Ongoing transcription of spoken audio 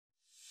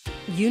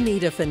You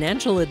need a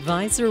financial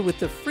advisor with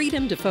the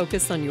freedom to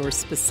focus on your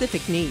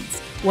specific needs.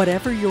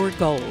 Whatever your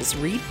goals,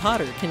 Reed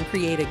Potter can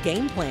create a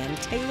game plan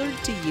tailored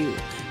to you.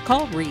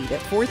 Call Reed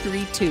at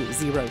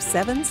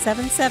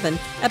 432-0777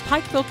 at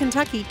Pikeville,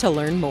 Kentucky to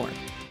learn more.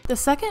 The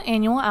second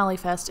annual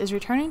Alleyfest is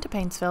returning to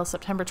Paintsville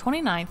September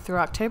 29th through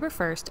October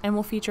 1st and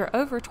will feature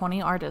over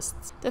 20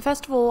 artists. The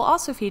festival will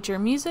also feature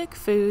music,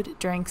 food,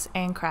 drinks,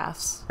 and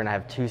crafts. We're going to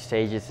have 2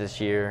 stages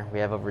this year. We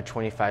have over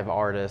 25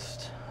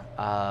 artists.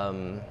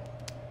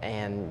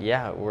 And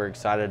yeah, we're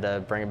excited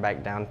to bring it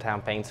back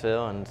downtown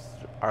Paintsville, and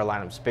our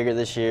lineup's bigger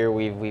this year.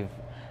 We've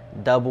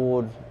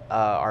doubled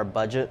our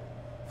budget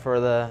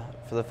for the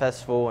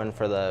festival and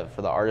for the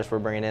artists we're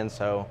bringing in,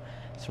 so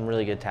some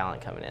really good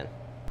talent coming in.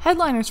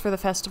 Headliners for the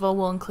festival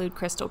will include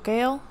Crystal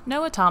Gale,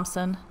 Noah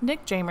Thompson,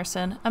 Nick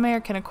Jamerson,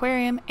 American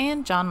Aquarium,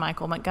 and John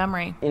Michael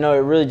Montgomery. You know, it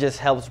really just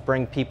helps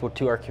bring people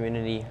to our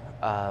community,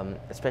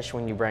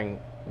 especially when you bring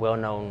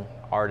well-known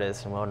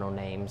artists and well-known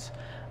names.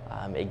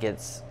 It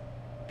gets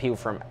people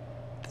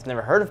that's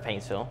never heard of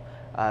Paintsville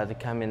to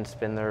come and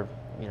spend their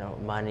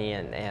money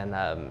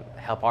and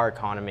help our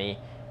economy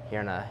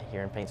here in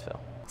Paintsville.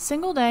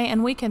 Single day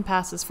and weekend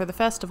passes for the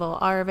festival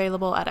are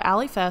available at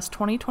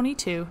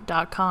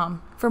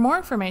alleyfest2022.com. For more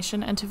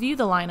information and to view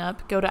the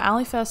lineup, go to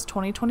Alleyfest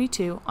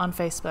 2022 on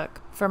Facebook.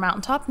 For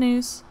Mountaintop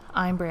News,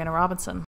 I'm Brianna Robinson.